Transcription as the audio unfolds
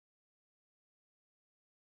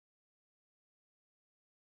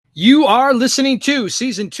You are listening to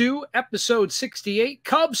Season 2, Episode 68,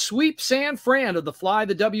 Cubs Sweep San Fran of the Fly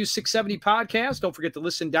the W670 podcast. Don't forget to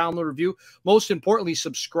listen, download, review. Most importantly,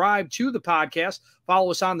 subscribe to the podcast.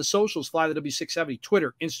 Follow us on the socials, Fly the W670,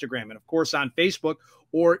 Twitter, Instagram, and of course on Facebook,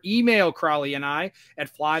 or email Crawly and I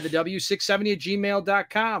at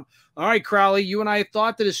flythew670@gmail.com. All right, Crawly, you and I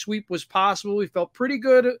thought that a sweep was possible. We felt pretty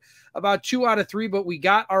good about 2 out of 3, but we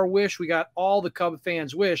got our wish. We got all the Cub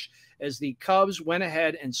fans' wish as the Cubs went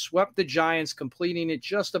ahead and swept the Giants, completing it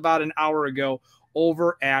just about an hour ago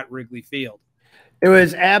over at Wrigley Field. It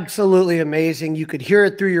was absolutely amazing. You could hear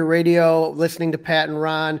it through your radio, listening to Pat and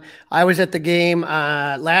Ron. I was at the game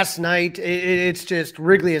last night. It's just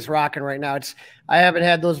Wrigley is rocking right now. I haven't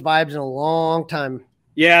had those vibes in a long time.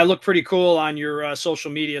 Yeah, it looked pretty cool on your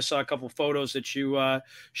social media. Saw a couple of photos that you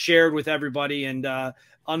shared with everybody, and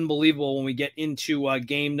unbelievable when we get into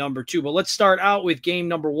game number 2. But let's start out with game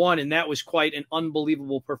number 1, and that was quite an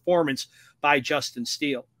unbelievable performance by Justin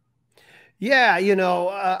Steele. Yeah,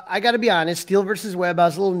 I got to be honest, Steele versus Webb, I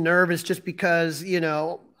was a little nervous just because,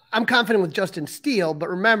 I'm confident with Justin Steele, but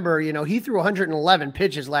remember, he threw 111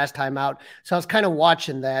 pitches last time out, so I was kind of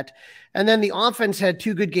watching that. And then the offense had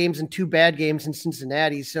 2 good games and 2 bad games in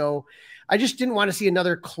Cincinnati, so I just didn't want to see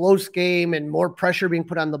another close game and more pressure being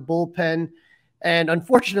put on the bullpen. And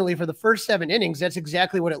unfortunately, for the first 7 innings, that's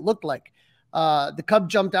exactly what it looked like. The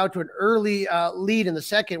Cubs jumped out to an early lead in the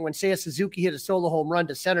second when Seiya Suzuki hit a solo home run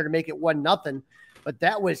to center to make it 1-0. But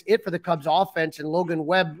that was it for the Cubs offense, and Logan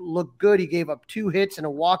Webb looked good. He gave up 2 hits and a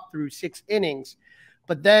walk through 6 innings.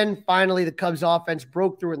 But then finally the Cubs offense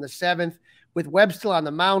broke through in the 7th. With Webb still on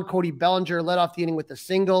the mound, Cody Bellinger led off the inning with a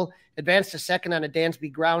single, advanced to second on a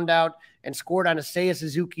Dansby groundout, and scored on a Seiya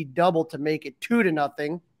Suzuki double to make it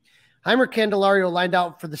 2-0. Heimer Candelario lined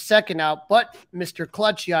out for the second out, but Mr.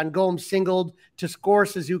 Clutch, Yan Gomes, singled to score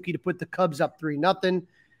Suzuki to put the Cubs up 3-0.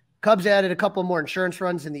 Cubs added a couple more insurance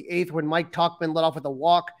runs in the 8th when Mike Tauchman led off with a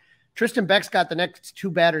walk. Tristan Becks got the next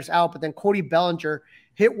 2 batters out, but then Cody Bellinger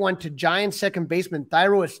hit one to Giants second baseman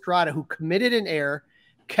Thairo Estrada, who committed an error,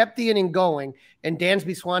 kept the inning going, and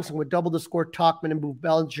Dansby Swanson would double the score Tauchman and move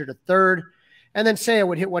Bellinger to third. And then Seiya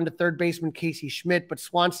would hit one to third baseman Casey Schmidt, but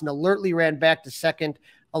Swanson alertly ran back to second,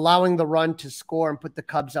 allowing the run to score and put the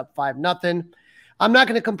Cubs up 5-0. I'm not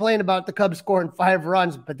going to complain about the Cubs scoring 5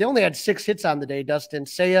 runs, but they only had 6 hits on the day, Dustin.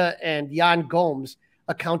 Seiya and Yan Gomes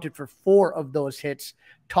accounted for 4 of those hits.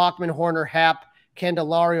 Tauchman, Horner, Happ,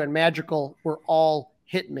 Candelario, and Madrigal were all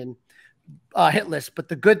hitless. But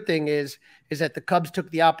the good thing is that the Cubs took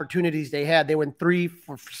the opportunities they had. They went 3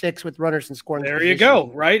 for 6 with runners in scoring There position. you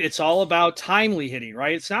go, right? It's all about timely hitting,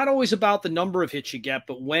 right? It's not always about the number of hits you get,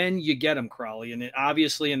 but when you get them, Crawly. And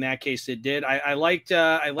obviously, in that case, it did. I liked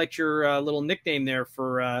your little nickname there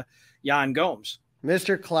for Yan Gomes.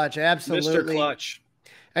 Mr. Clutch, absolutely. Mr. Clutch.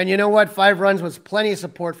 And you know what? 5 runs was plenty of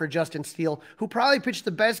support for Justin Steele, who probably pitched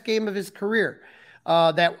the best game of his career.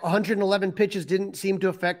 That 111 pitches didn't seem to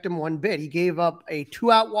affect him one bit. He gave up a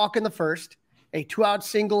 2-out walk in the first, a 2-out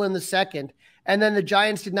single in the second, and then the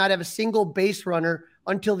Giants did not have a single base runner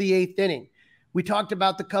until the 8th inning. We talked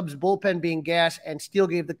about the Cubs bullpen being gas, and Steele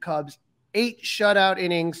gave the Cubs 8 shutout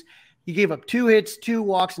innings. He gave up 2 hits, 2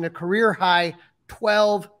 walks, and a career high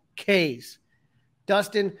 12 Ks.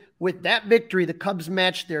 Dustin, with that victory, the Cubs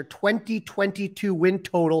matched their 2022 win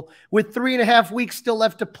total with 3.5 weeks still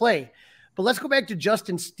left to play. But let's go back to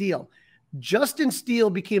Justin Steele. Justin Steele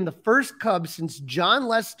became the first Cub since John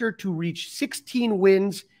Lester to reach 16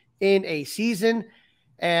 wins in a season.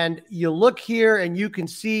 And you look here and you can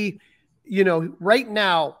see, right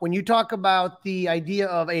now, when you talk about the idea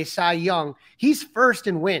of a Cy Young, he's first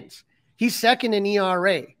in wins. He's second in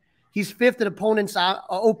ERA. He's 5th in opponent's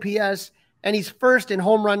OPS, and he's first in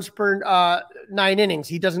home runs per 9 innings.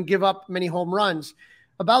 He doesn't give up many home runs.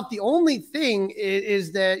 About the only thing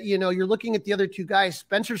is that, you're looking at the other 2 guys.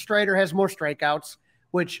 Spencer Strider has more strikeouts,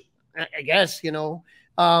 which I guess, and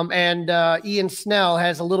Ian Snell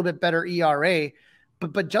has a little bit better ERA.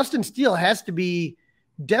 But Justin Steele has to be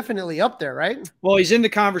definitely up there, right? Well, he's in the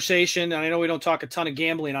conversation. And I know we don't talk a ton of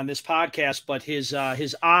gambling on this podcast, but his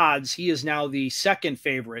odds, he is now the 2nd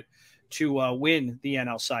favorite to win the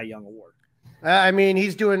NL Cy Young Award. I mean,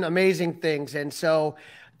 he's doing amazing things. And so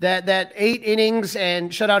that 8 innings and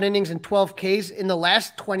shutout innings and 12 Ks in the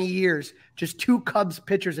last 20 years, just 2 Cubs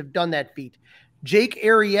pitchers have done that feat. Jake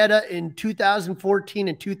Arrieta in 2014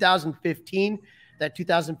 and 2015. That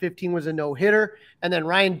 2015 was a no-hitter. And then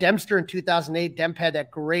Ryan Dempster in 2008. Demp had that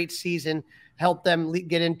great season, helped them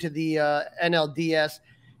get into the NLDS.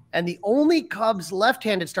 And the only Cubs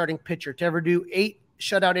left-handed starting pitcher to ever do 8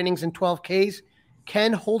 shutout innings and 12 Ks,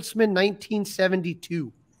 Ken Holtzman,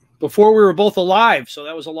 1972. before we were both alive. So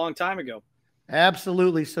that was a long time ago.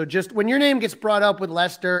 Absolutely. So just when your name gets brought up with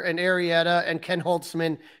Lester and Arrieta and Ken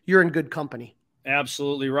Holtzman, you're in good company.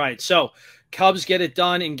 Absolutely right. So Cubs get it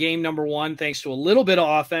done in game number 1, thanks to a little bit of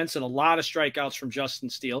offense and a lot of strikeouts from Justin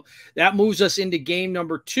Steele. That moves us into game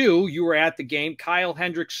number 2. You were at the game. Kyle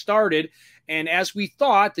Hendricks started. And as we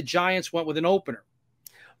thought, the Giants went with an opener.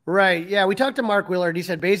 Right. Yeah. We talked to Mark Willard. He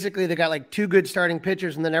said basically they got like 2 good starting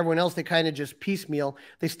pitchers and then everyone else, they kind of just piecemeal.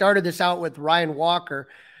 They started this out with Ryan Walker.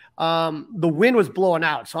 The wind was blowing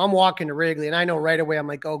out. So I'm walking to Wrigley and I know right away, I'm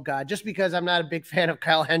like, oh God, just because I'm not a big fan of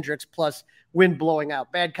Kyle Hendricks plus wind blowing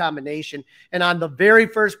out, bad combination. And on the very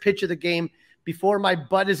first pitch of the game, before my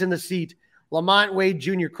butt is in the seat, Lamont Wade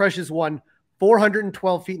Jr. crushes one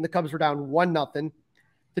 412 feet and the Cubs were down 1-0.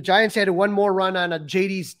 The Giants had 1 more run on a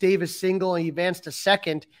J.D. Davis single, and he advanced to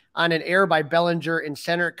second on an error by Bellinger in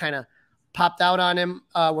center. It kind of popped out on him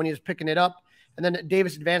when he was picking it up. And then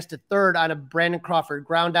Davis advanced to third on a Brandon Crawford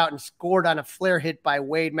ground out and scored on a flare hit by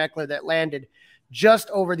Wade Meckler that landed just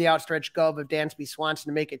over the outstretched glove of Dansby Swanson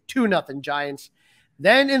to make it 2-0 Giants.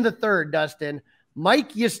 Then in the third, Dustin,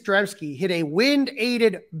 Mike Yastrzemski hit a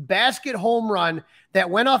wind-aided basket home run that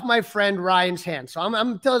went off my friend Ryan's hand. So I'm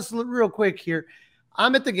going to tell us real quick here.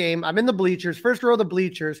 I'm at the game. I'm in the bleachers, first row of the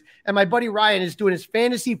bleachers, and my buddy Ryan is doing his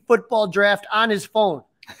fantasy football draft on his phone.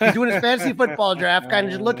 He's doing his fantasy football draft, kind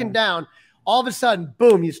of just looking down. All of a sudden,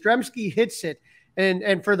 boom, Yastrzemski hits it.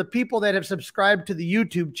 And for the people that have subscribed to the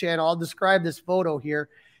YouTube channel, I'll describe this photo here.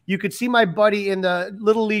 You could see my buddy in the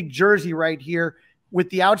Little League jersey right here with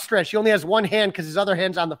the outstretched. He only has one hand because his other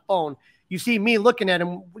hand's on the phone. You see me looking at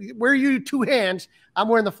him. Where are you 2 hands? I'm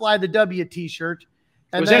wearing the Fly the W t-shirt.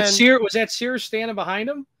 Was that Sears standing behind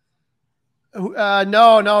him?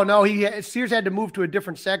 No. Sears had to move to a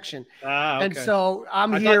different section. Okay. And so I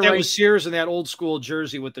thought that was Sears in that old school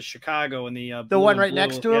jersey with the Chicago and the one right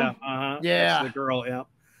next to him. Yeah, yeah. That's the girl. Yeah.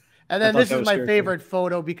 And then this is my favorite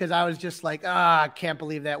photo because I was just like, I can't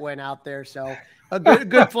believe that went out there. So a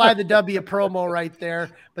good Fly the W promo right there.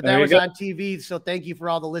 But that was on TV. So thank you for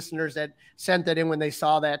all the listeners that sent that in when they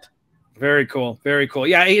saw that. Very cool. Very cool.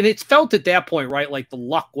 Yeah, and it felt at that point, right, like the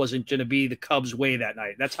luck wasn't going to be the Cubs' way that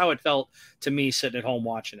night. That's how it felt to me sitting at home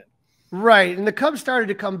watching it. Right, and the Cubs started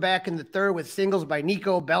to come back in the third with singles by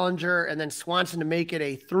Nico, Bellinger, and then Swanson to make it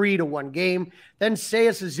a 3-1 game. Then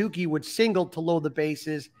Seiya Suzuki would single to load the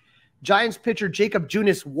bases. Giants pitcher Jacob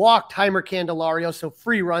Junis walked Heimer Candelario, so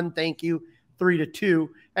free run, thank you, 3-2.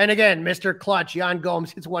 And again, Mr. Clutch, Yan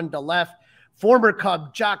Gomes hits one to left. Former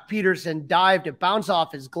Cub Jock Peterson dived to bounce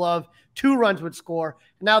off his glove. 2 runs would score.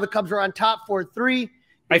 Now the Cubs are on top 4-3.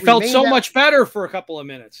 I felt so much better for a couple of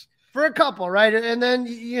minutes. For a couple, right? And then,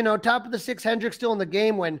 top of the 6th, Hendricks still in the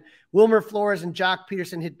game when Wilmer Flores and Jock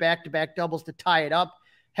Peterson hit back-to-back doubles to tie it up.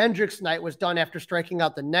 Hendricks' night was done after striking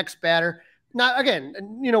out the next batter. Now, again,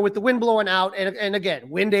 with the wind blowing out, and again,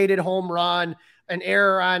 wind-aided home run, an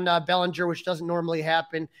error on Bellinger, which doesn't normally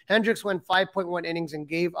happen. Hendricks went 5.1 innings and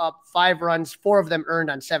gave up 5 runs, 4 of them earned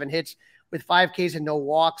on 7 hits with 5 Ks and no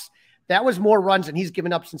walks. That was more runs than he's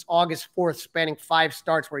given up since August 4th, spanning 5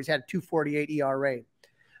 starts where he's had a 2.48 ERA.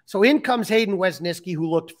 So in comes Hayden Wesneski, who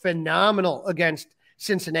looked phenomenal against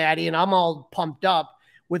Cincinnati, and I'm all pumped up.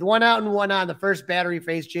 With 1 out and 1 on, the first batter he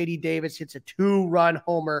faced, J.D. Davis hits a 2-run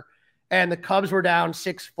homer, and the Cubs were down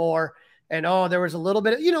 6-4. And, there was a little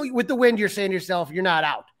bit of, with the wind, you're saying to yourself, you're not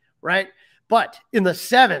out, right? But in the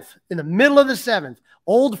 7th, in the middle of the 7th,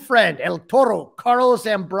 old friend El Toro, Carlos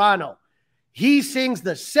Zambrano, he sings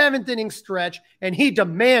the 7th inning stretch, and he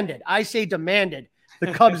demanded, I say demanded,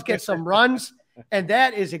 the Cubs get some runs. And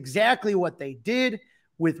that is exactly what they did.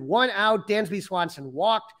 With 1 out, Dansby Swanson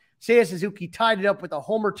walked. Seiya Suzuki tied it up with a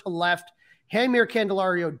homer to left. Heimer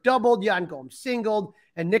Candelario doubled. Yan Gomes singled.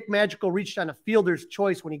 And Nick Magical reached on a fielder's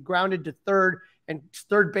choice when he grounded to third. And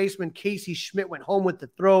third baseman Casey Schmidt went home with the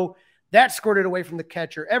throw. That squirted away from the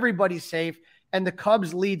catcher. Everybody's safe. And the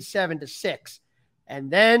Cubs lead 7-6. And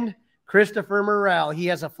then Christopher Morel, he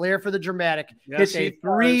has a flair for the dramatic. Hits a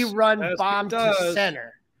 3-run bomb to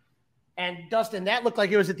center. And Dustin, that looked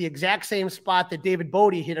like it was at the exact same spot that David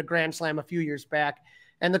Bodie hit a grand slam a few years back.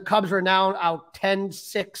 And the Cubs are now out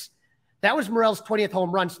 10-6. That was Morel's 20th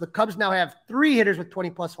home run. So the Cubs now have 3 hitters with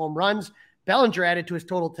 20-plus home runs. Bellinger added to his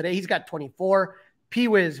total today. He's got 24.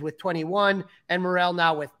 P-Wiz with 21. And Morel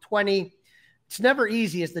now with 20. It's never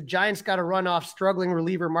easy as the Giants got a run off struggling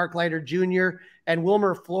reliever Mark Leiter Jr. and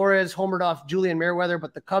Wilmer Flores homered off Julian Merriweather,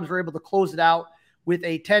 but the Cubs were able to close it out with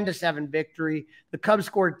a 10-7 victory. The Cubs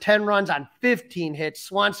scored 10 runs on 15 hits.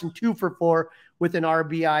 Swanson 2 for 4 with an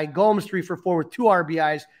RBI. Gomes 3 for 4 with 2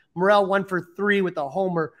 RBIs. Morel 1 for 3 with a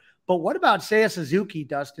homer. But what about Seiya Suzuki,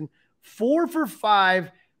 Dustin? 4 for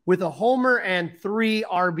 5 with a homer and 3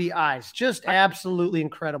 RBIs. Just absolutely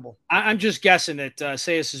incredible. I'm just guessing that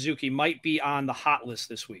Seiya Suzuki might be on the hot list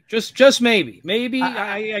this week. Just maybe.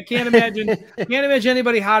 I can't imagine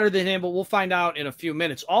anybody hotter than him, but we'll find out in a few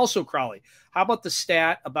minutes. Also, Crawly, how about the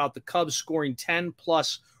stat about the Cubs scoring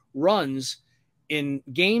 10+ runs in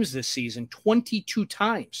games this season 22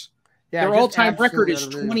 times? Yeah, their all-time record is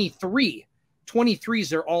 23. 23 is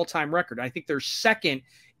their all-time record. I think they're second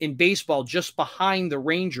in baseball, just behind the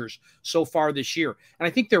Rangers so far this year. And I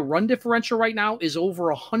think their run differential right now is over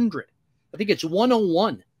 100. I think it's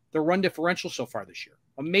 101, their run differential so far this year.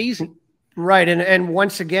 Amazing. Right. And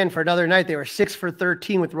once again, for another night, they were 6 for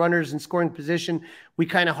 13 with runners in scoring position. We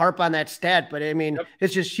kind of harp on that stat, but I mean,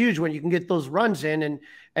 It's just huge when you can get those runs in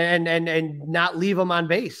and not leave them on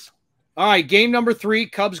base. All right. Game number 3,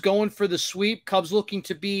 Cubs going for the sweep. Cubs looking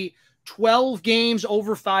to be 12 games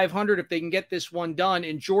over 500 if they can get this one done,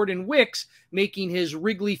 and Jordan Wicks making his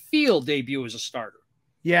Wrigley Field debut as a starter.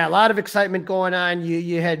 Yeah, a lot of excitement going on.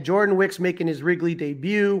 You had Jordan Wicks making his Wrigley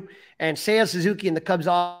debut, and Seiya Suzuki and the Cubs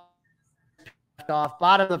off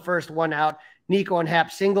bottom of the first, 1 out. Nico and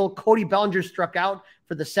Happ single. Cody Bellinger struck out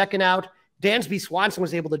for the 2nd out. Dansby Swanson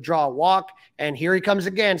was able to draw a walk, and here he comes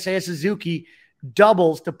again. Seiya Suzuki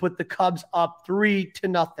doubles to put the Cubs up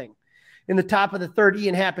 3-0. In the top of the 3rd,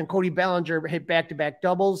 Ian Happ and Cody Bellinger hit back-to-back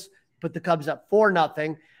doubles, put the Cubs up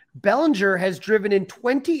 4-0. Bellinger has driven in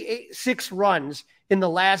 26 runs in the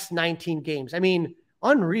last 19 games. I mean,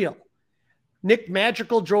 unreal. Nick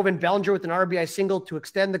Madrigal drove in Bellinger with an RBI single to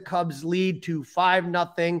extend the Cubs' lead to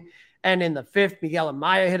 5-0. And in the 5th, Miguel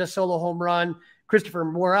Amaya hit a solo home run. Christopher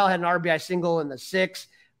Morel had an RBI single in the 6th.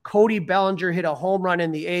 Cody Bellinger hit a home run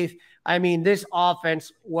in the 8th. I mean, this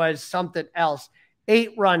offense was something else.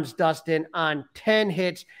 8 runs, Dustin, on 10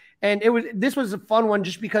 hits. And this was a fun one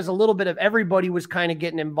just because a little bit of everybody was kind of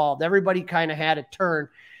getting involved. Everybody kind of had a turn.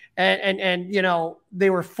 And you know,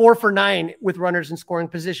 they were 4 for 9 with runners in scoring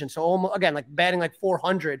position. So almost, again, like batting like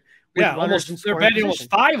 400. Yeah, almost, they're batting almost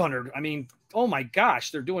 500. I mean, oh my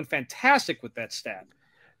gosh, they're doing fantastic with that stat.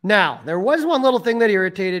 Now, there was one little thing that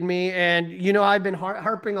irritated me. And, you know, I've been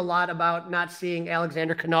harping a lot about not seeing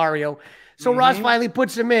Alexander Canario. So Ross finally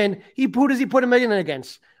puts him in. Who does he put him in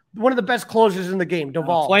against? One of the best closers in the game,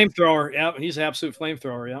 Duvall. Flamethrower. Yeah, he's an absolute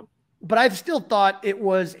flamethrower. Yeah. But I still thought it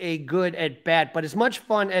was a good at bat. But as much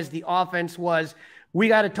fun as the offense was, we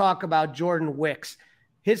got to talk about Jordan Wicks.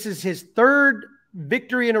 This is his 3rd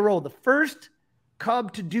victory in a row. The first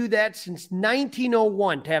Cub to do that since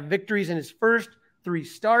 1901, to have victories in his first 3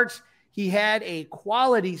 starts. He had a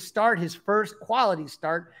quality start, his first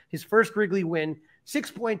Wrigley win,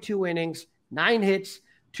 6.2 innings, 9 hits,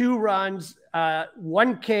 2 runs,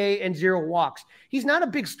 1 K, and 0 walks. He's not a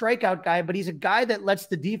big strikeout guy, but he's a guy that lets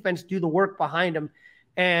the defense do the work behind him.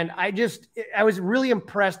 And I was really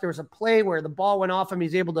impressed. There was a play where the ball went off him.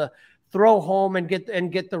 He's able to throw home and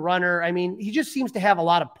get the runner. I mean, he just seems to have a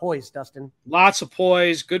lot of poise, Dustin. Lots of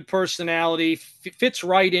poise, good personality, fits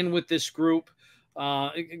right in with this group.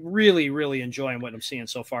 Really, really enjoying what I'm seeing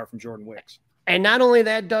so far from Jordan Wicks. And not only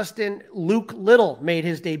that, Dustin, Luke Little made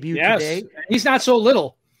his debut today. He's not so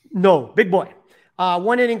little. No, big boy.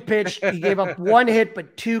 1 inning pitch. He gave up 1 hit,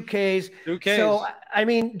 but 2 Ks. 2 Ks. So, I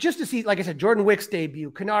mean, just to see, like I said, Jordan Wicks'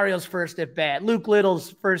 debut, Canario's first at bat, Luke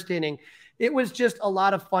Little's first inning. It was just a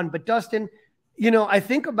lot of fun. But Dustin, you know, I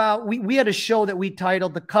think about, we had a show that we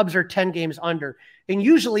titled The Cubs Are 10 Games Under. And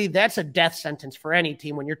usually that's a death sentence for any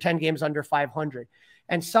team when you're 10 games under 500.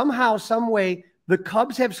 And somehow, some way, the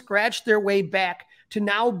Cubs have scratched their way back to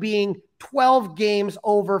now being 12 games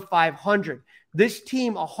over 500. This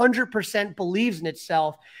team 100% believes in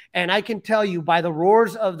itself. And I can tell you by the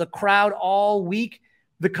roars of the crowd all week,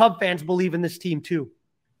 the Cub fans believe in this team too.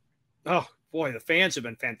 Oh, boy, the fans have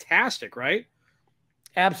been fantastic, right?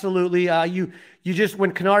 Absolutely. You just,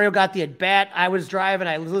 when Canario got the at-bat, I was driving,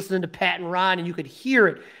 I was listening to Pat and Ron, and you could hear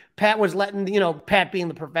it. Pat was letting, you know, Pat being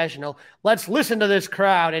the professional, let's listen to this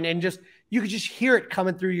crowd. And just, you could just hear it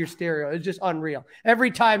coming through your stereo. It's just unreal.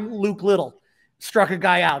 Every time Luke Little struck a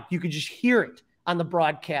guy out, you could just hear it on the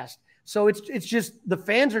broadcast. So it's just, the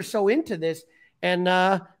fans are so into this. And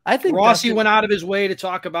I think Rossi went out of his way to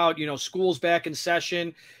talk about, you know, school's back in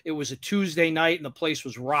session. It was a Tuesday night and the place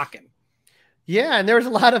was rocking. Yeah, and there was a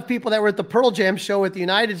lot of people that were at the Pearl Jam show at the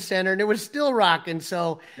United Center, and it was still rocking.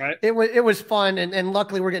 So it was fun, and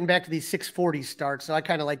luckily we're getting back to these 6:40 starts. So I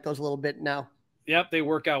kind of like those a little bit now. Yep, they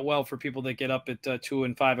work out well for people that get up at 2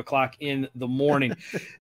 and 5 o'clock in the morning.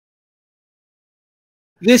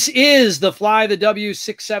 This is the Fly the W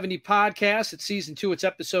 670 podcast. It's season 2. It's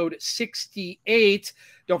episode 68.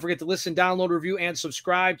 Don't forget to listen, download, review, and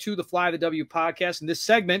subscribe to the Fly the W podcast. In this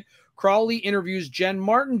segment, Crawly interviews Jen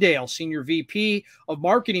Martindale, Senior VP of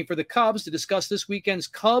Marketing for the Cubs, to discuss this weekend's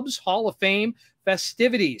Cubs Hall of Fame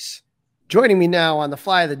festivities. Joining me now on the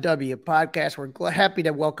Fly the W podcast, we're happy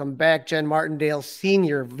to welcome back Jen Martindale,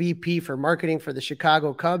 Senior VP for Marketing for the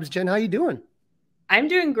Chicago Cubs. Jen, how you doing? I'm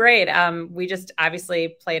doing great. We just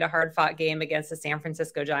obviously played a hard-fought game against the San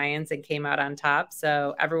Francisco Giants and came out on top.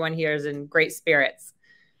 So everyone here is in great spirits.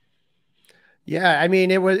 Yeah, I mean,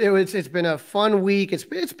 it's been a fun week. It's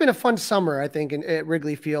been a fun summer, I think, at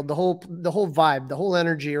Wrigley Field. The whole vibe, the whole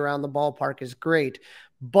energy around the ballpark is great.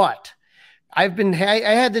 But I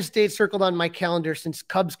had this date circled on my calendar since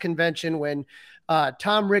Cubs convention when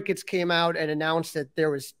Tom Ricketts came out and announced that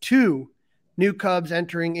there was 2 new Cubs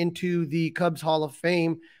entering into the Cubs Hall of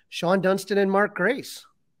Fame, Shawon Dunston and Mark Grace.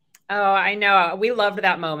 Oh, I know. We loved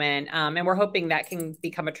that moment. And we're hoping that can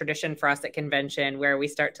become a tradition for us at convention where we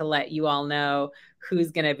start to let you all know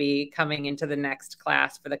who's going to be coming into the next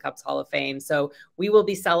class for the Cubs Hall of Fame. So we will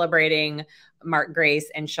be celebrating Mark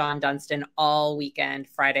Grace and Shawon Dunston all weekend,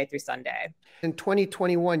 Friday through Sunday. In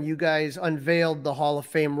 2021, you guys unveiled the Hall of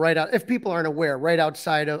Fame right out, if people aren't aware, right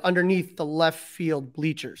outside of underneath the left field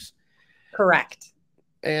bleachers. Correct.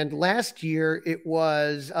 And last year it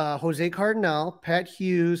was Jose Cardinal, Pat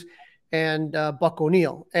Hughes, and Buck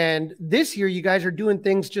O'Neill. And this year you guys are doing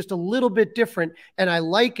things just a little bit different. And I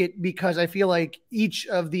like it because I feel like each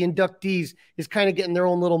of the inductees is kind of getting their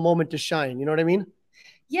own little moment to shine. You know what I mean?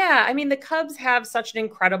 Yeah, I mean, the Cubs have such an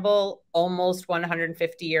incredible, almost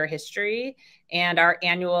 150-year history, and our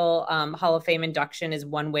annual Hall of Fame induction is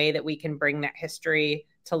one way that we can bring that history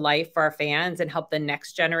to life for our fans and help the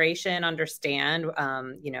next generation understand,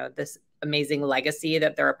 this amazing legacy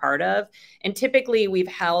that they're a part of. And typically we've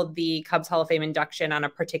held the Cubs Hall of Fame induction on a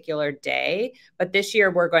particular day, but this year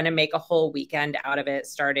we're going to make a whole weekend out of it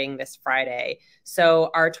starting this Friday. So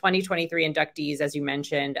our 2023 inductees, as you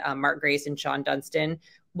mentioned, Mark Grace and Shawon Dunston,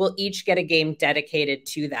 will each get a game dedicated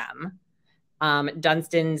to them.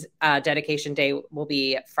 Dunston's dedication day will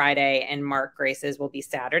be Friday and Mark Grace's will be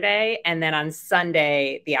Saturday. And then on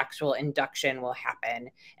Sunday, the actual induction will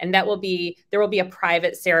happen. And there will be a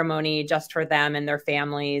private ceremony just for them and their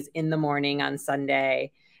families in the morning on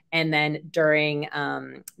Sunday. And then during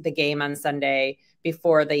the game on Sunday,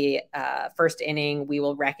 before the first inning, we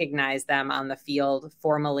will recognize them on the field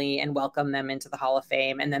formally and welcome them into the Hall of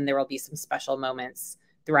Fame. And then there will be some special moments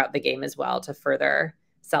throughout the game as well to further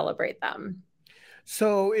celebrate them.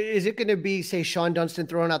 So is it going to be, say, Shawon Dunston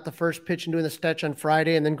throwing out the first pitch and doing the stretch on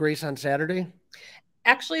Friday and then Grace on Saturday?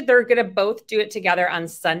 Actually, they're going to both do it together on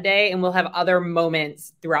Sunday, and we'll have other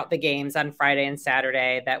moments throughout the games on Friday and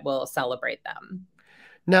Saturday that will celebrate them.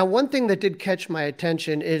 Now, one thing that did catch my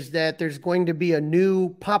attention is that there's going to be a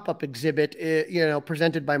new pop-up exhibit,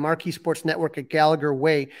 presented by Marquee Sports Network at Gallagher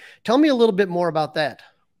Way. Tell me a little bit more about that.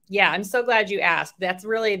 Yeah, I'm so glad you asked. That's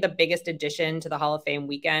really the biggest addition to the Hall of Fame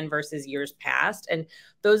weekend versus years past. And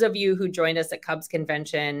those of you who joined us at Cubs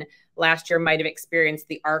Convention last year might have experienced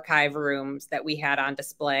the archive rooms that we had on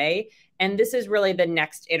display. And this is really the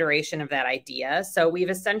next iteration of that idea. So we've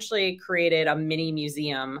essentially created a mini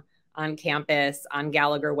museum on campus on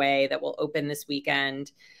Gallagher Way that will open this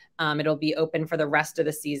weekend. It'll be open for the rest of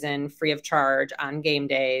the season, free of charge on game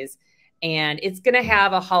days. And it's going to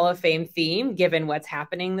have a Hall of Fame theme given what's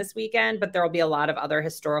happening this weekend, but there will be a lot of other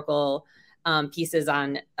historical pieces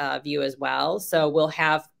on view as well. So we'll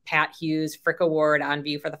have Pat Hughes Frick Award on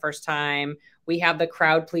view for the first time. We have the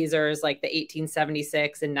crowd pleasers like the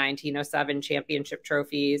 1876 and 1907 championship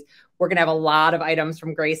trophies. We're going to have a lot of items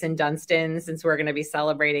from Grace and Dunston since we're going to be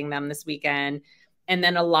celebrating them this weekend. And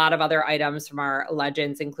then a lot of other items from our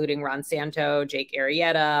legends, including Ron Santo, Jake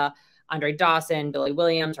Arrieta, Andre Dawson, Billy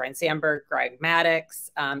Williams, Ryan Sandberg, Greg Maddux,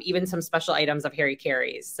 even some special items of Harry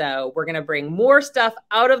Caray's. So we're going to bring more stuff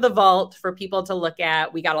out of the vault for people to look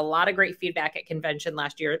at. We got a lot of great feedback at convention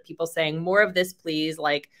last year. People saying more of this, please.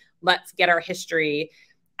 Like, let's get our history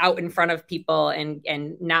out in front of people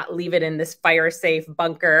and not leave it in this fire safe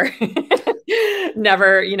bunker,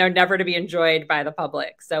 never to be enjoyed by the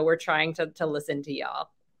public. So we're trying to listen to y'all.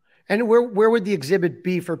 And where would the exhibit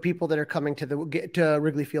be for people that are coming to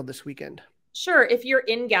Wrigley Field this weekend? Sure. If you're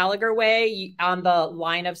in Gallagher Way, on the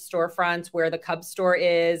line of storefronts where the Cubs store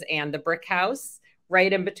is and the Brick House,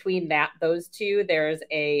 right in between those two, there's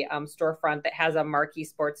a storefront that has a Marquee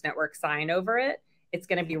Sports Network sign over it. It's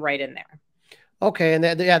going to be right in there. Okay. And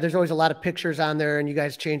yeah, there's always a lot of pictures on there and you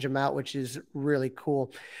guys change them out, which is really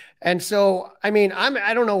cool. And so, I mean,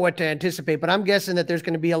 I don't know what to anticipate, but I'm guessing that there's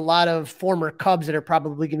going to be a lot of former Cubs that are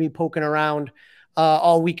probably going to be poking around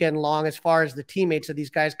all weekend long as far as the teammates of these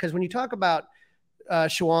guys. Because when you talk about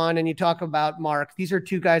Shawon and you talk about Mark, these are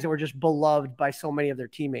two guys that were just beloved by so many of their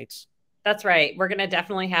teammates. That's right. We're going to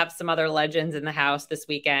definitely have some other legends in the house this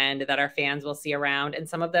weekend that our fans will see around. And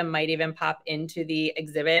some of them might even pop into the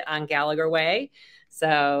exhibit on Gallagher Way.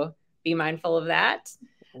 So be mindful of that.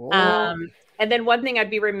 And then one thing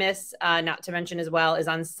I'd be remiss not to mention as well is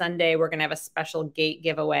on Sunday, we're going to have a special gate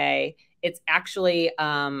giveaway. It's actually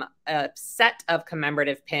a set of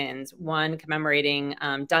commemorative pins, one commemorating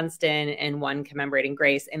Dunston and one commemorating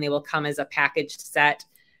Grace. And they will come as a packaged set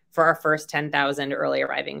for our first 10,000 early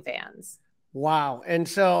arriving fans. Wow. And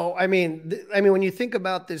so, I mean, when you think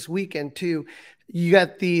about this weekend too, you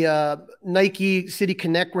got the Nike City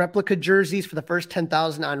Connect replica jerseys for the first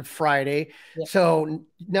 10,000 on Friday. Yep. So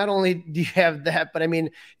not only do you have that, but I mean,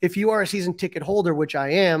 if you are a season ticket holder, which I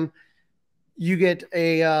am, you get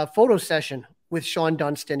a photo session with Shawon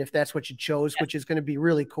Dunston, if that's what you chose, which is going to be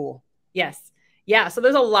really cool. Yes. Yeah, so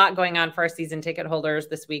there's a lot going on for our season ticket holders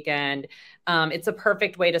this weekend. It's a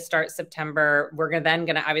perfect way to start September. We're then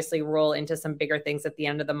going to obviously roll into some bigger things at the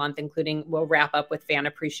end of the month, including we'll wrap up with Fan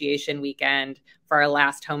Appreciation Weekend for our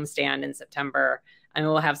last homestand in September. And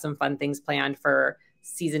we'll have some fun things planned for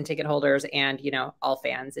season ticket holders and, you know, all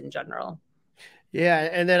fans in general. Yeah,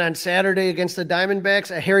 and then on Saturday against the Diamondbacks,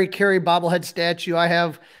 a Harry Carey bobblehead statue. I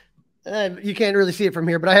have, you can't really see it from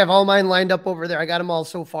here, but I have all mine lined up over there. I got them all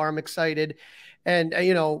so far. I'm excited. And,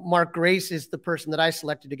 you know, Mark Grace is the person that I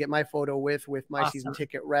selected to get my photo with my awesome season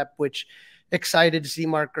ticket rep, which excited to see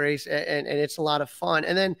Mark Grace. And it's a lot of fun.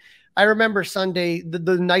 And then I remember Sunday,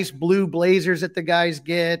 the nice blue blazers that the guys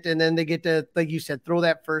get. And then they get to, like you said, throw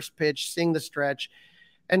that first pitch, sing the stretch.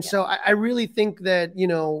 And so I really think that, you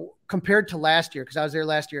know, compared to last year, because I was there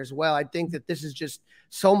last year as well, I think that this is just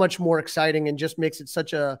so much more exciting and just makes it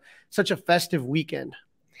such a festive weekend.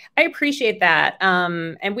 I appreciate that.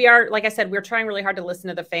 And we are, like I said, we're trying really hard to listen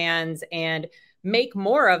to the fans and make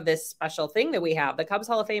more of this special thing that we have. The Cubs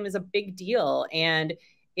Hall of Fame is a big deal. And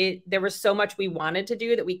there was so much we wanted to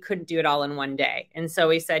do that we couldn't do it all in one day. And so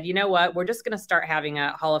we said, you know what, we're just going to start having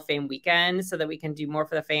a Hall of Fame weekend so that we can do more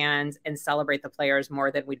for the fans and celebrate the players more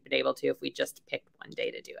than we'd been able to if we just picked one day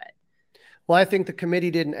to do it. Well, I think the committee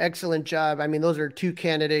did an excellent job. I mean, those are two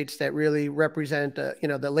candidates that really represent, you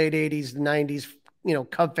know, the late 80s, the 90s, you know,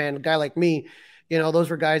 Cub fan, a guy like me, you know, those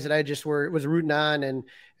were guys that I just was rooting on. And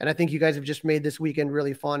I think you guys have just made this weekend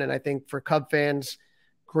really fun. And I think for Cub fans,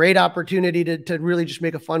 great opportunity to really just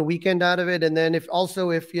make a fun weekend out of it. And then if,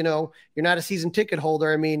 you know, you're not a season ticket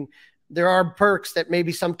holder, I mean, there are perks that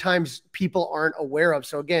maybe sometimes people aren't aware of.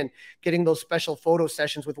 So again, getting those special photo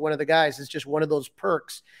sessions with one of the guys is just one of those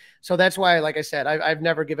perks. So that's why, like I said, I've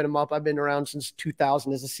never given them up. I've been around since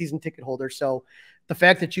 2000 as a season ticket holder. So the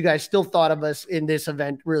fact that you guys still thought of us in this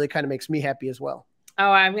event really kind of makes me happy as well.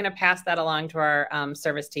 Oh, I'm going to pass that along to our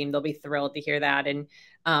service team. They'll be thrilled to hear that and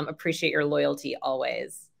appreciate your loyalty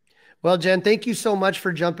always. Well, Jen, thank you so much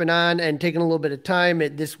for jumping on and taking a little bit of time.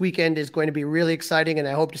 This weekend is going to be really exciting, and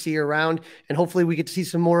I hope to see you around. And hopefully we get to see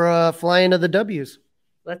some more flying of the W's.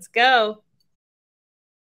 Let's go.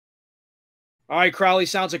 All right, Crawly,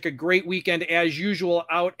 sounds like a great weekend as usual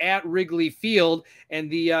out at Wrigley Field, and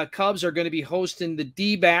the Cubs are going to be hosting the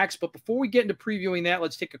D-backs. But before we get into previewing that,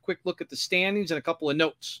 let's take a quick look at the standings and a couple of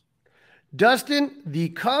notes. Dustin, the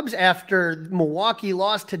Cubs, after Milwaukee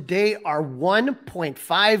lost today, are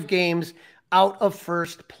 1.5 games out of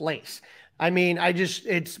first place. I mean,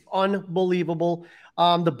 it's unbelievable.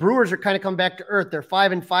 The Brewers are kind of come back to earth. They're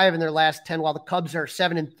 5-5 in their last 10, while the Cubs are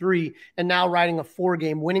 7-3 and now riding a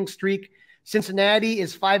 4-game winning streak. Cincinnati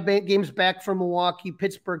is 5 games back from Milwaukee,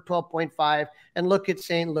 Pittsburgh 12.5, and look at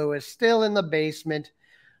St. Louis still in the basement.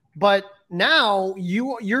 But now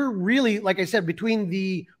you're really, like I said, between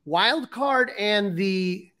the wild card and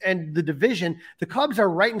the division, the Cubs are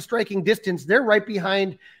right in striking distance. They're right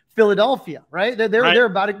behind Philadelphia, right? They're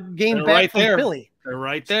about a game back from Philly. They're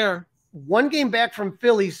right there. 1 game back from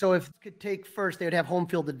Philly, so if they could take first, they would have home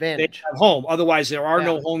field advantage. At home. Otherwise, there are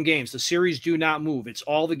no home games. The series do not move. It's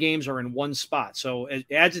all the games are in one spot. So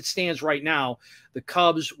as it stands right now, the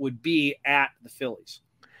Cubs would be at the Phillies.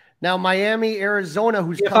 Now, Miami, Arizona,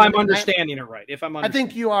 if I'm understanding it right. I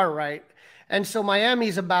think you are right. And so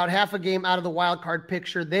Miami's about half a game out of the wild card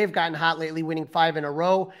picture. They've gotten hot lately, winning 5 in a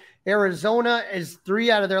row. Arizona is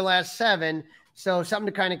 3 out of their last 7. So something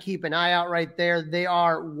to kind of keep an eye out right there. They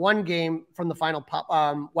are 1 game from the final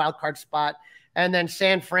wild card spot. And then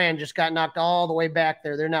San Fran just got knocked all the way back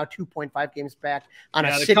there. They're now 2.5 games back on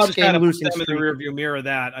a the Cubs 6-game losing them streak. In the rearview mirror of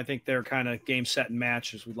that. I think they're kind of game, set, and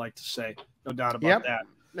match, as we'd like to say. No doubt about that.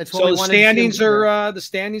 That's so the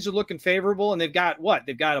standings are looking favorable, and they've got what?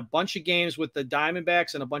 They've got a bunch of games with the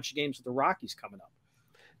Diamondbacks and a bunch of games with the Rockies coming up.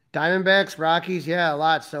 Diamondbacks, Rockies, yeah, a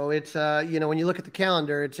lot. So it's when you look at the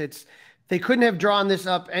calendar, it's they couldn't have drawn this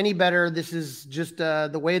up any better. This is just the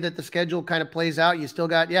way that the schedule kind of plays out. You still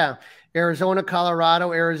got Arizona,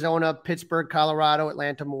 Colorado, Arizona, Pittsburgh, Colorado,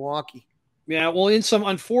 Atlanta, Milwaukee. Yeah, well, in some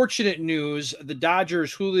unfortunate news, the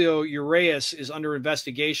Dodgers' Julio Urias is under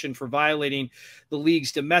investigation for violating the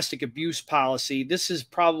league's domestic abuse policy. This is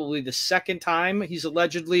probably the second time he's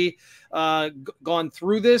allegedly gone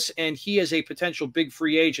through this, and he is a potential big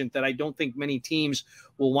free agent that I don't think many teams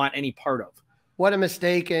will want any part of. What a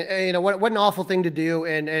mistake, and what an awful thing to do,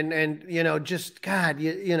 and just God,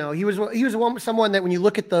 he was someone that when you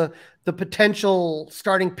look at the potential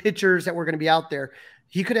starting pitchers that were going to be out there,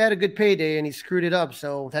 he could have had a good payday, and he screwed it up.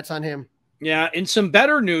 So that's on him. Yeah. In some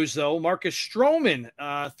better news, though, Marcus Stroman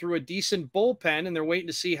threw a decent bullpen, and they're waiting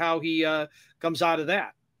to see how he comes out of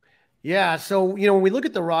that. Yeah. So, when we look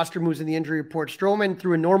at the roster moves in the injury report, Stroman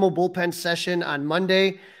threw a normal bullpen session on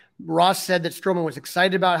Monday. Ross said that Stroman was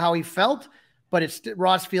excited about how he felt, but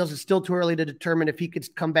Ross feels it's still too early to determine if he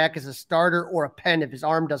could come back as a starter or a pen if his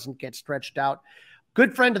arm doesn't get stretched out.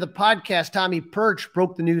 Good friend of the podcast, Tommy Perch,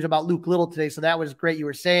 broke the news about Luke Little today, so that was great. You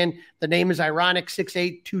were saying the name is ironic,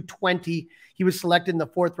 6'8", 220. He was selected in the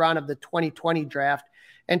 4th round of the 2020 draft.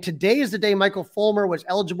 And today is the day Michael Fulmer was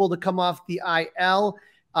eligible to come off the IL.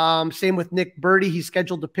 Same with Nick Birdie. He's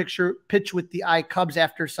scheduled to pitch with the Cubs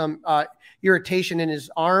after some irritation in his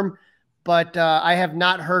arm. But I have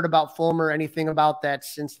not heard about Fulmer or anything about that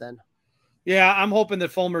since then. Yeah, I'm hoping that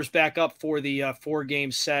Fulmer's back up for the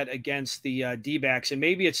 4-game set against the Dbacks, and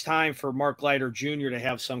maybe it's time for Mark Leiter Jr. to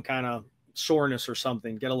have some kind of soreness or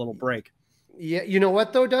something, get a little break. Yeah, you know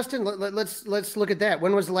what though, Dustin? Let's look at that.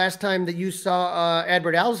 When was the last time that you saw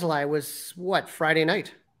Adbert Alzolay? Was what, Friday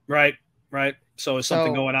night? Right. So is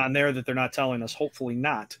something going on there that they're not telling us? Hopefully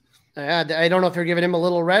not. I don't know if they're giving him a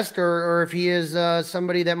little rest or if he is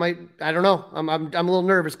somebody that might. I don't know. I'm a little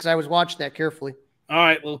nervous because I was watching that carefully. All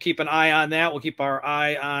right, we'll keep an eye on that. We'll keep our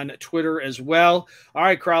eye on Twitter as well. All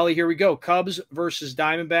right, Crawly, here we go. Cubs versus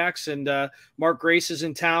Diamondbacks, and Mark Grace is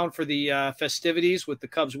in town for the festivities with the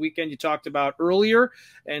Cubs weekend you talked about earlier.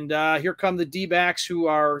 And here come the Dbacks, who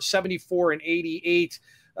are 74-88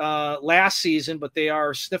 last season, but they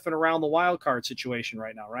are sniffing around the wild card situation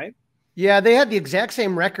right now, right? Yeah, they had the exact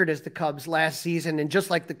same record as the Cubs last season, and just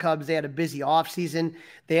like the Cubs, they had a busy offseason.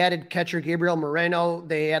 They added catcher Gabriel Moreno.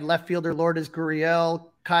 They had left fielder Lourdes Gurriel,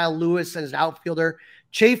 Kyle Lewis as an outfielder.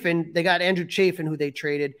 Chafin, they got Andrew Chafin, who they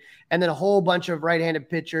traded, and then a whole bunch of right-handed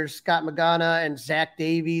pitchers, Scott Magana and Zach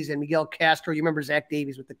Davies and Miguel Castro. You remember Zach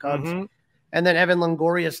Davies with the Cubs. Mm-hmm. And then Evan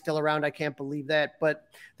Longoria is still around. I can't believe that. But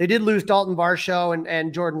they did lose Dalton Varsho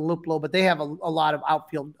and Jordan Luplow, but they have a lot of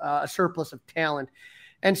outfield, a surplus of talent.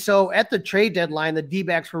 And so at the trade deadline, the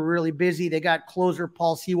D-backs were really busy. They got closer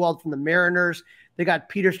Paul Sewald from the Mariners. They got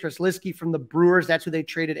Peter Strzelecki from the Brewers. That's who they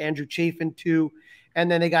traded Andrew Chafin to.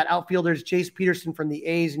 And then they got outfielders Jace Peterson from the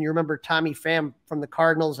A's. And you remember Tommy Pham from the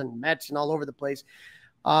Cardinals and Mets and all over the place.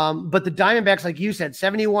 But the Diamondbacks, like you said,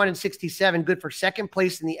 71-67, good for second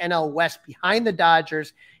place in the NL West behind the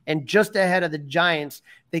Dodgers and just ahead of the Giants.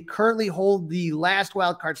 They currently hold the last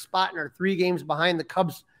wild card spot and are 3 games behind the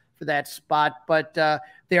Cubs for that spot, but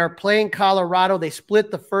they are playing Colorado. They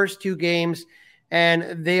split the first 2 games,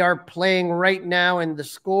 and they are playing right now. And the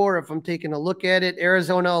score, if I'm taking a look at it,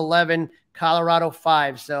 Arizona 11, Colorado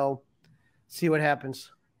 5. So see what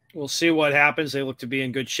happens. We'll see what happens. They look to be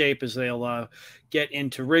in good shape as they'll get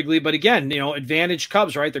into Wrigley. But again, advantage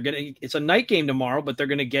Cubs, right? It's a night game tomorrow, but they're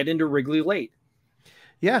going to get into Wrigley late.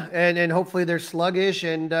 Yeah, and hopefully they're sluggish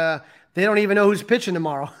and they don't even know who's pitching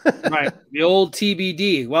tomorrow. Right. The old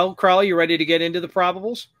TBD. Well, Crawly, you ready to get into the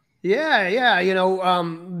probables? Yeah.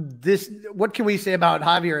 What can we say about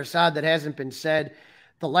Javier Assad that hasn't been said?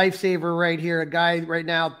 The lifesaver right here, a guy right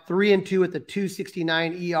now 3-2 with a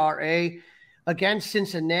 2.69 ERA against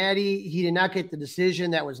Cincinnati. He did not get the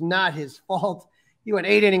decision. That was not his fault. He went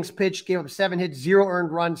 8 innings pitched, gave up 7 hits, 0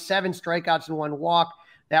 earned runs, 7 strikeouts and 1 walk.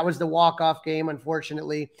 That was the walk-off game,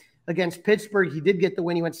 unfortunately. Against Pittsburgh, he did get the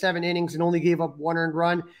win. He went 7 innings and only gave up 1 earned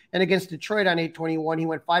run. And against Detroit on 8/21, he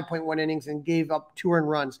went 5.1 innings and gave up 2 earned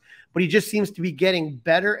runs. But he just seems to be getting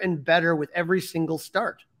better and better with every single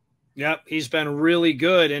start. Yep, he's been really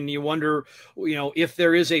good. And you wonder, if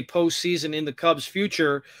there is a postseason in the Cubs'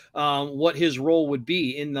 future, what his role would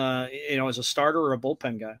be in the, as a starter or a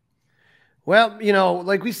bullpen guy. Well,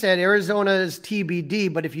 like we said, Arizona is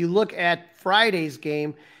TBD, but if you look at Friday's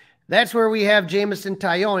game, that's where we have Jameson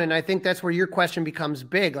Taillon, and I think that's where your question becomes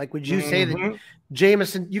big. Like, would you say that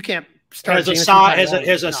Jameson, you can't start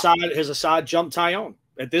has Assad jumped Taillon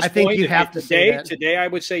at this point? I think you have to say that. Today, I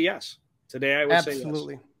would say yes. Today, I would say yes.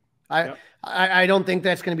 Absolutely. I don't think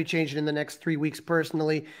that's going to be changing in the next 3 weeks,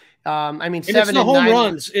 personally. I mean, it's the home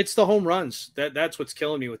runs. It's the home runs. That's what's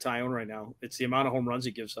killing me with Taillon right now. It's the amount of home runs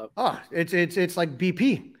he gives up. Oh, it's like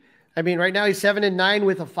BP. I mean, right now he's 7-9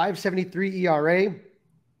 with a 5.73 ERA.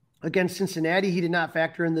 Against Cincinnati, he did not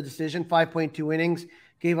factor in the decision. 5.2 innings,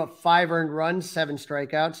 gave up 5 earned runs, 7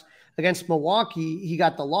 strikeouts. Against Milwaukee, he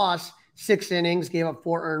got the loss. 6 innings, gave up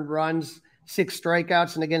 4 earned runs, 6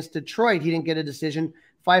 strikeouts. And against Detroit, he didn't get a decision.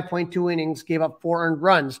 5.2 innings, gave up 4 earned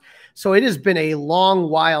runs. So it has been a long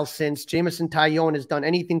while since Jameson Taillon has done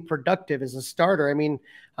anything productive as a starter. I mean,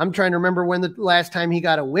 I'm trying to remember when the last time he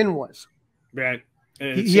got a win was. Right.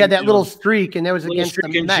 He had that little streak, and that was against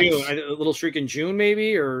the Mets. A little streak in June,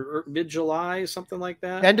 maybe, or mid-July, something like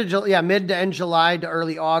that. Mid to end July to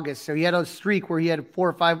early August. So he had a streak where he had 4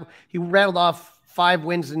 or 5. He rattled off 5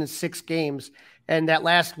 wins in 6 games, and that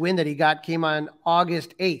last win that he got came on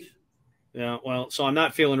August 8th. Yeah, well, so I'm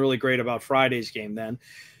not feeling really great about Friday's game then.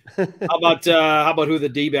 How about who the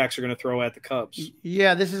Dbacks are going to throw at the Cubs?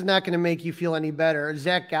 Yeah, this is not going to make you feel any better.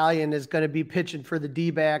 Zach Gallen is going to be pitching for the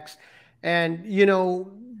Dbacks. And,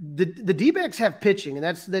 the Dbacks have pitching, and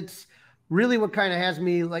that's really what kind of has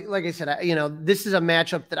me, like I said, this is a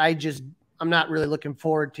matchup that I'm not really looking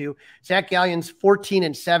forward to. Zach Gallen's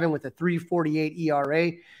 14-7 with a 3.48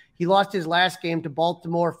 ERA. He lost his last game to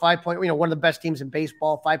Baltimore, one of the best teams in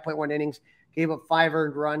baseball, 5.1 innings, gave up 5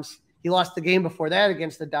 earned runs. He lost the game before that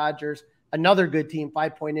against the Dodgers, another good team,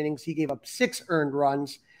 5-point innings. He gave up 6 earned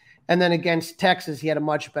runs. And then against Texas, he had a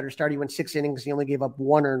much better start. He went 6 innings. He only gave up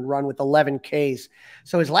 1 earned run with 11 Ks.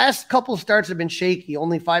 So his last couple of starts have been shaky.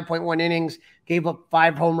 Only 5.1 innings, gave up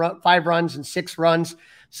 5 runs and 6 runs.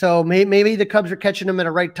 So maybe the Cubs are catching him at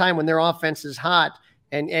a right time when their offense is hot,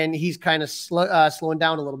 and he's kind of slowing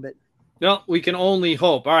down a little bit. No, we can only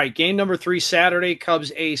hope. All right, game number 3 Saturday.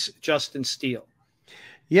 Cubs ace Justin Steele.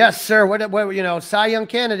 Yes, sir. What Cy Young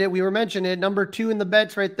candidate, we were mentioning it, number 2 in the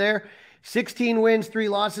bets right there. 16 wins, 3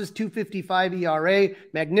 losses, 2.55 ERA.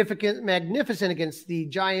 Magnificent against the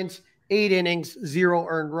Giants. 8 innings, 0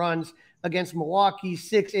 earned runs. Against Milwaukee,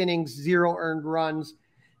 6 innings, 0 earned runs.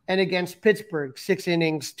 And against Pittsburgh, 6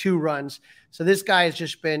 innings, 2 runs. So this guy has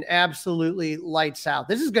just been absolutely lights out.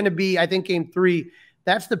 This is going to be, I think, game 3.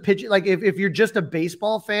 That's the pitch. Like, if you're just a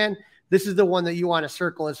baseball fan, this is the one that you want to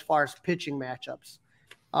circle as far as pitching matchups.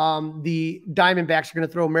 The Diamondbacks are going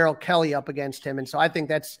to throw Merrill Kelly up against him. And so I think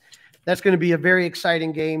that's going to be a very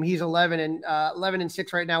exciting game. He's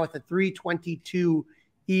 11-6 right now with a 3.22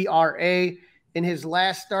 ERA. In his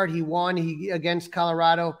last start, he won against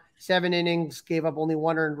Colorado, 7 innings, gave up only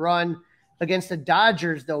 1 earned run. Against the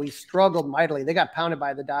Dodgers, though, he struggled mightily. They got pounded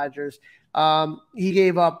by the Dodgers. He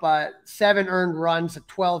gave up 7 earned runs,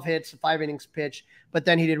 12 hits, 5 innings pitch, but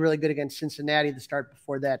then he did really good against Cincinnati the start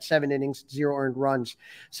before that, 7 innings, 0 earned runs.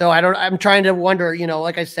 So I'm trying to wonder,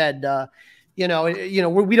 like I said, we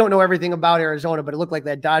don't know everything about Arizona, but it looked like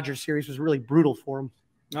that Dodgers series was really brutal for him.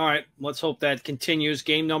 All right, let's hope that continues.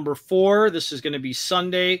 Game number 4. This is going to be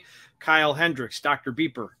Sunday. Kyle Hendricks, Dr.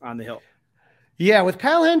 Beeper on the hill. Yeah, with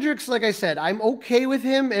Kyle Hendricks, like I said, I'm okay with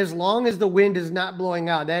him as long as the wind is not blowing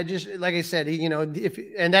out. That just, like I said,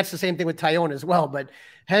 and that's the same thing with Taillon as well. But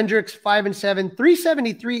Hendricks, 5-7,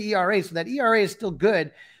 3.73 ERA, so that ERA is still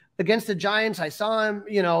good. Against the Giants, I saw him,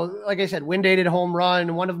 like I said, wind-aided home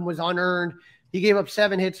run. One of them was unearned. He gave up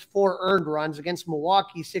 7 hits, 4 earned runs. Against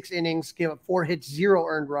Milwaukee, 6 innings, gave up 4 hits, 0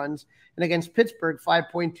 earned runs. And against Pittsburgh,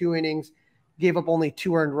 5.2 innings, gave up only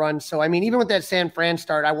 2 earned runs. So, I mean, even with that San Fran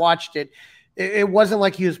start, I watched it. It wasn't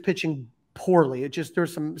like he was pitching poorly. It just,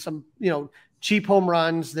 there's some cheap home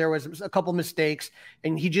runs. There was a couple mistakes,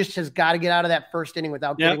 and he just has got to get out of that first inning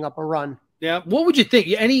without giving up a run. Yeah. What would you think?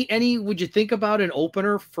 Would you think about an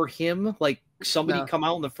opener for him? Like somebody come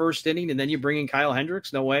out in the first inning and then you bring in Kyle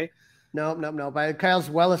Hendricks? No way. No. But Kyle's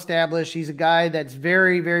well established. He's a guy that's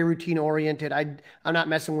very, very routine oriented. I'm not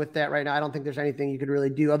messing with that right now. I don't think there's anything you could really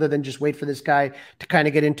do other than just wait for this guy to kind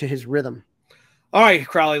of get into his rhythm. All right,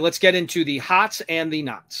 Crawly, let's get into the hots and the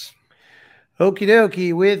nots. Okie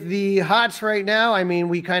dokie. With the hots right now, I mean,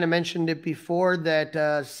 we kind of mentioned it before that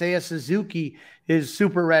Seiya Suzuki is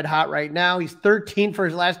super red hot right now. He's 13 for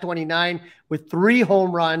his last 29 with 3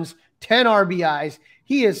 home runs, 10 RBIs.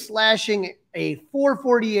 He is slashing a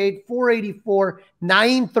 448, 484,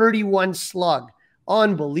 931 slug.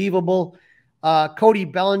 Unbelievable. Cody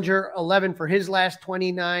Bellinger, 11 for his last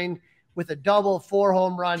 29 with a double, 4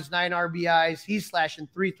 home runs, 9 RBIs. He's slashing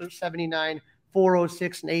 379,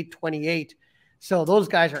 406, and 828. So those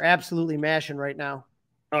guys are absolutely mashing right now.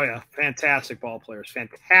 Oh, yeah. Fantastic ball players.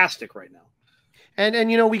 Fantastic right now.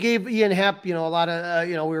 And you know, we gave Ian Happ, you know, a lot of,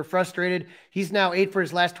 you know, we were frustrated. He's now 8 for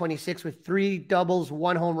his last 26 with 3 doubles,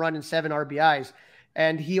 1 home run, and 7 RBIs.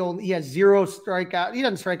 And he has 0 strikeout. He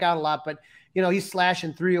doesn't strike out a lot, but, you know, he's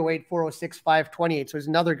slashing 308, 406, 528. So he's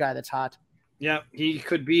another guy that's hot. Yeah, he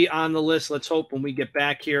could be on the list. Let's hope when we get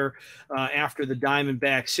back here after the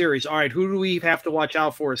Diamondback series. All right, who do we have to watch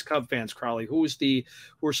out for as Cub fans, Crawly? Who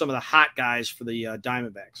are some of the hot guys for the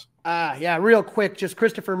Diamondbacks? Yeah, real quick, just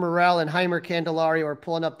Christopher Morel and Heimer Candelario are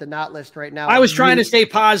pulling up the not list right now. I was trying to stay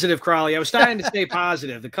positive, Crawly. I was trying to stay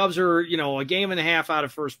positive. The Cubs are, you know, a game and a half out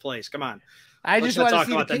of first place. Come on. Let's not talk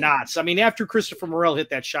about the knots. I mean, after Christopher Morel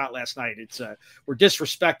hit that shot last night, it's we're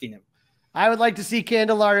disrespecting him. I would like to see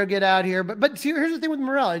Candelario get out here, but see, here's the thing with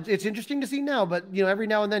Morel. It's interesting to see now, but you know, every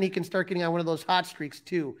now and then he can start getting on one of those hot streaks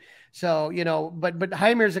too. So, you know, but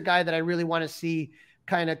Heimer is a guy that I really want to see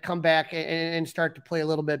kind of come back and start to play a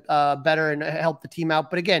little bit better and help the team out.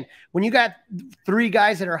 But again, when you got 3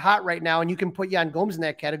 guys that are hot right now and you can put Yan Gomes in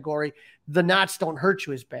that category, the knots don't hurt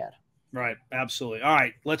you as bad. Right. Absolutely. All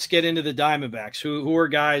right. Let's get into the Diamondbacks. Who are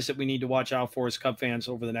guys that we need to watch out for as Cub fans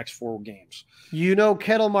over the next 4 games? You know,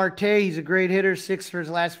 Ketel Marte, he's a great hitter, 6 for his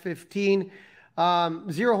last 15.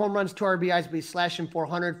 0 home runs, 2 RBIs, but he's slashing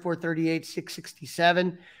 400, 438,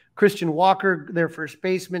 667. Christian Walker, their first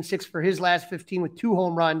baseman, 6 for his last 15 with 2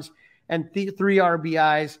 home runs and 3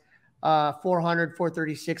 RBIs. 400,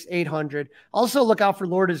 436, 800. Also look out for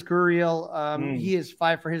Lourdes Gurriel. He is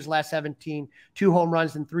 5 for his last 17, 2 home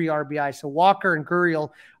runs and 3 RBI. So Walker and Gurriel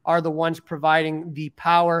are the ones providing the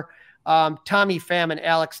power. Tommy Pham and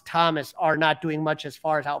Alex Thomas are not doing much as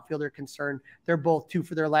far as outfield are concerned. They're both 2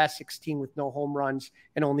 for their last 16 with no home runs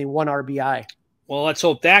and only 1 RBI. Well, let's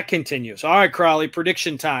hope that continues. All right, Crawly,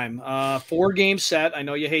 prediction time. 4 games set. I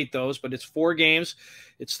know you hate those, but it's 4 games.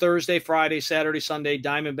 It's Thursday, Friday, Saturday, Sunday,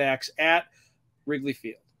 Diamondbacks at Wrigley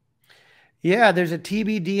Field. Yeah, there's a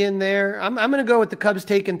TBD in there. I'm going to go with the Cubs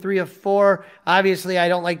taking 3 of 4. Obviously, I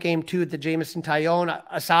don't like game 2 at the Jameson Tyone.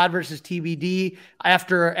 Assad versus TBD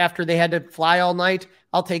after they had to fly all night.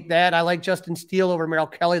 I'll take that. I like Justin Steele over Merrill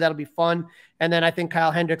Kelly. That'll be fun. And then I think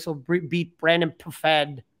Kyle Hendricks will beat Brandon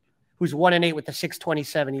Pufad, who's 1-8 with a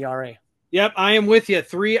 6.27 ERA. Yep, I am with you.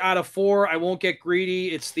 3 out of 4. I won't get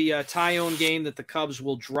greedy. It's the Tyone game that the Cubs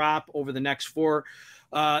will drop over the next 4.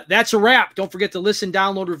 That's a wrap. Don't forget to listen,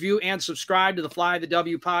 download, review, and subscribe to the Fly the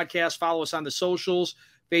W podcast. Follow us on the socials,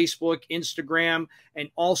 Facebook, Instagram, and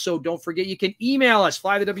also don't forget you can email us,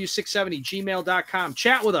 flythew670gmail.com.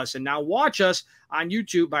 Chat with us, and now watch us on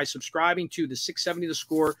YouTube by subscribing to the 670 The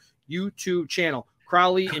Score YouTube channel.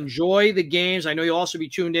 Crawly, enjoy the games. I know you'll also be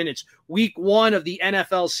tuned in. It's week 1 of the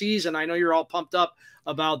NFL season. I know you're all pumped up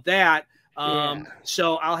about that.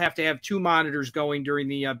 So I'll have to have 2 monitors going during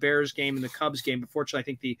the Bears game and the Cubs game. But fortunately, I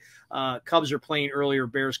think the Cubs are playing earlier.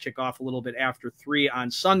 Bears kick off a little bit after 3 on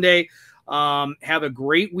Sunday. Have a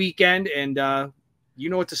great weekend, and you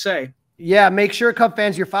know what to say. Yeah, make sure, Cub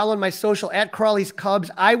fans, you're following my social at Crawly's Cubs.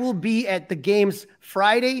 I will be at the games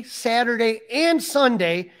Friday, Saturday, and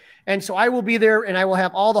Sunday. And so I will be there, and I will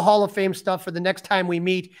have all the Hall of Fame stuff for the next time we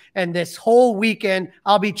meet. And this whole weekend,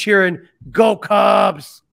 I'll be cheering, Go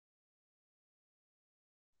Cubs!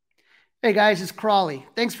 Hey guys, it's Crawly.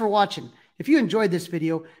 Thanks for watching. If you enjoyed this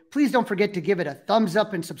video, please don't forget to give it a thumbs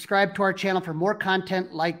up and subscribe to our channel for more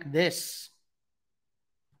content like this.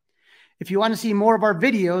 If you want to see more of our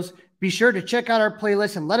videos, be sure to check out our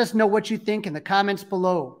playlist and let us know what you think in the comments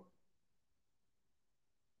below.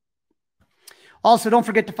 Also, don't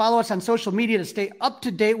forget to follow us on social media to stay up to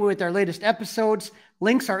date with our latest episodes.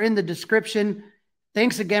 Links are in the description.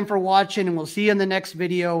 Thanks again for watching, and we'll see you in the next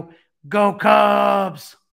video. Go Cubs!